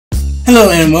Hello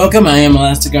and welcome, I am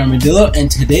Elastic Armadillo, and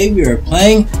today we are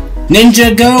playing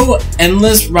NinjaGo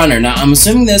Endless Runner. Now, I'm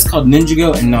assuming that's called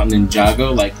NinjaGo and not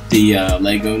NinjaGo, like the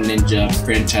Lego Ninja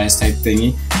franchise type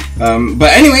thingy.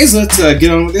 But anyways, let's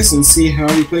get on with this and see how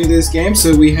we play this game.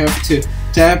 So we have to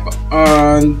tap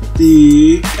on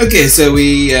the... Okay, so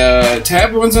we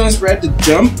tap once on it's red to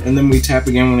jump, and then we tap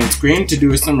again when it's green to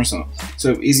do a somersault.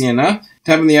 So easy enough.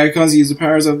 Tap on the icons to use the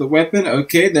powers of the weapon.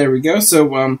 Okay, there we go.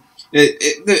 So,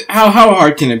 how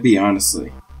hard can it be,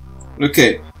 honestly?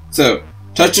 Okay, so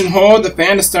touch and hold the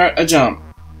fan to start a jump.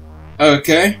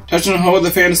 Okay, touch and hold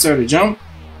the fan to start a jump,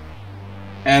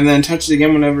 and then touch it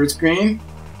again whenever it's green.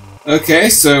 Okay,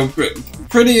 so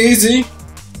pretty easy.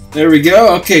 There we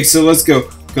go. Okay, so let's go.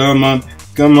 Come on,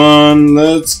 come on,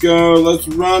 let's go. Let's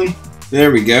run.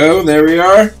 There we go. There we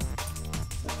are.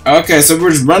 Okay, so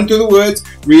we're just running through the woods.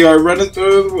 We are running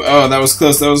through. Oh, that was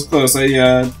close. That was close.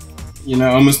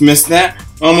 Almost missed that.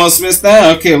 Almost missed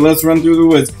that. Okay, let's run through the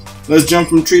woods. Let's jump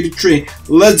from tree to tree.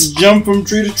 Let's jump from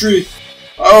tree to tree.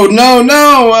 Oh, no,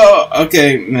 no!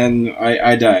 Okay, man,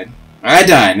 I died. I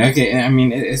died. Okay, I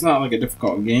mean, it's not like a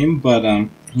difficult game, but, I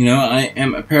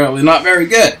am apparently not very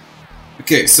good.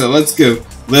 Okay, so let's go.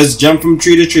 Let's jump from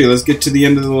tree to tree. Let's get to the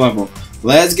end of the level.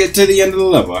 Let's get to the end of the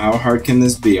level. How hard can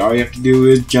this be? All you have to do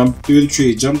is jump through the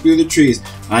trees. Jump through the trees.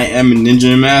 I am a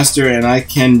ninja master, and I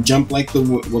can jump like the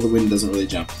wind. Well, the wind doesn't really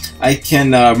jump. I can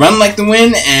run like the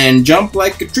wind and jump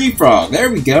like a tree frog.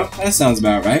 There we go. That sounds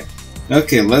about right.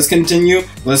 Okay, let's continue.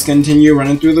 Let's continue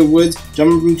running through the woods,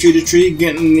 jumping from tree to tree,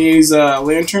 getting these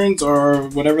lanterns or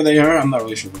whatever they are. I'm not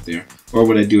really sure what they are or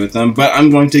what I do with them, but I'm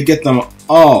going to get them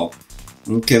all.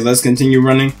 Okay, let's continue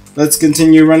running. Let's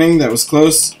continue running. That was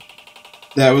close.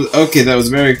 That was okay. That was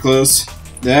very close.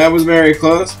 That was very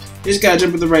close. You just gotta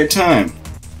jump at the right time.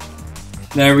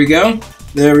 There we go.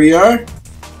 There we are.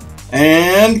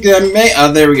 And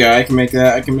oh, there we go. I can make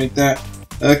that. I can make that.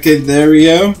 Okay, there we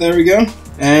go. There we go.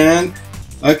 And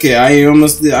okay, I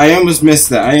almost missed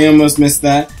that. I almost missed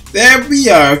that. There we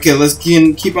are. Okay, let's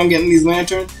keep on getting these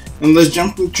lanterns and let's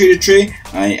jump from tree to tree.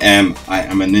 I am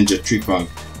a ninja tree frog.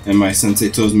 And my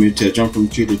sensei told me to jump from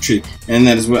tree to tree, and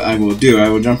that is what I will do. I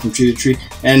will jump from tree to tree,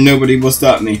 and nobody will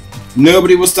stop me.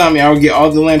 Nobody will stop me. I will get all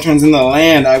the lanterns in the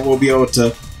land. I will be able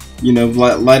to,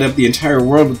 light up the entire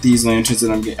world with these lanterns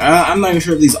that I'm getting. I'm not even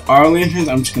sure if these are lanterns.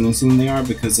 I'm just gonna assume they are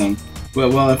because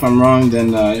well, if I'm wrong, then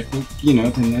then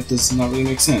that does not really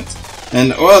make sense.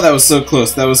 And oh, that was so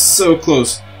close. That was so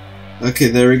close. Okay,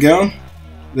 there we go.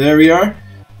 There we are.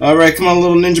 All right, come on,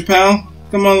 little ninja pal.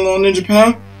 Come on, little ninja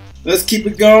pal. Let's keep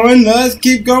it going. Let's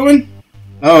keep going.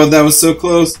 Oh, that was so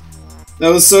close. That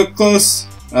was so close.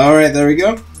 All right, there we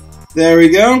go. There we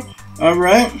go. All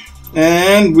right,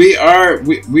 and we are.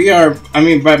 I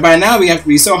mean, by now we have to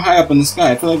be so high up in the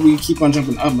sky. I feel like we keep on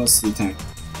jumping up most of the time.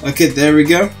 Okay, there we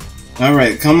go. All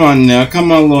right, come on now.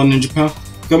 Come on, little ninja pal.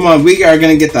 Come on. We are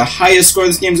gonna get the highest score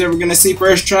this game's ever gonna see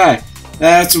first try.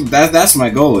 That's my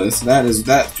goal is.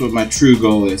 That's what my true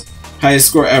goal is. Highest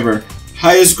score ever.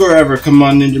 Highest score ever. Come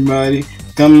on, Ninja Buddy.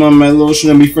 Come on, my little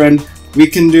shinobi friend. We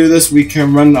can do this. We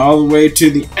can run all the way to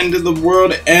the end of the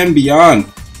world and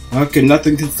beyond. Okay,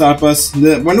 nothing can stop us.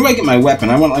 When do I get my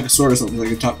weapon? I want like a sword or something.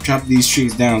 Like chop these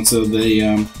trees down so they,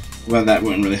 well, that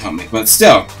wouldn't really help me. But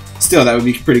still, that would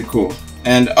be pretty cool.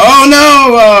 And, oh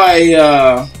no!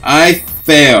 I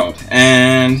failed.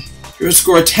 And your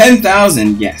score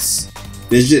 10,000. Yes.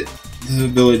 Visit the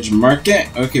village market.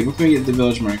 Okay, what can we get at the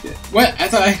village market? What? I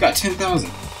thought I got 10,000.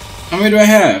 How many do I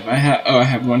have? I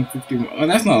have 151. Oh,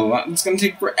 that's not a lot. It's gonna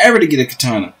take forever to get a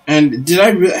katana. And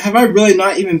have I really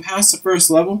not even passed the first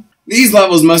level? These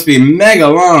levels must be mega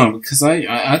long because I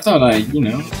thought I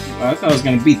thought I was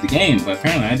gonna beat the game, but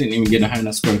apparently I didn't even get a high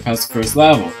enough score to pass the first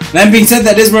level. That being said,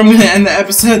 that is where I'm gonna end the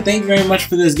episode. Thank you very much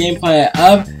for this gameplay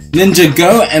of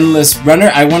NinjaGo Endless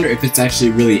Runner. I wonder if it's actually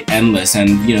really endless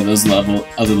and those other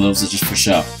levels are just for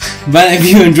show. But if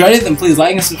you enjoyed it, then please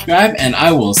like and subscribe, and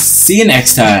I will see you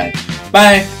next time.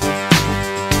 Bye!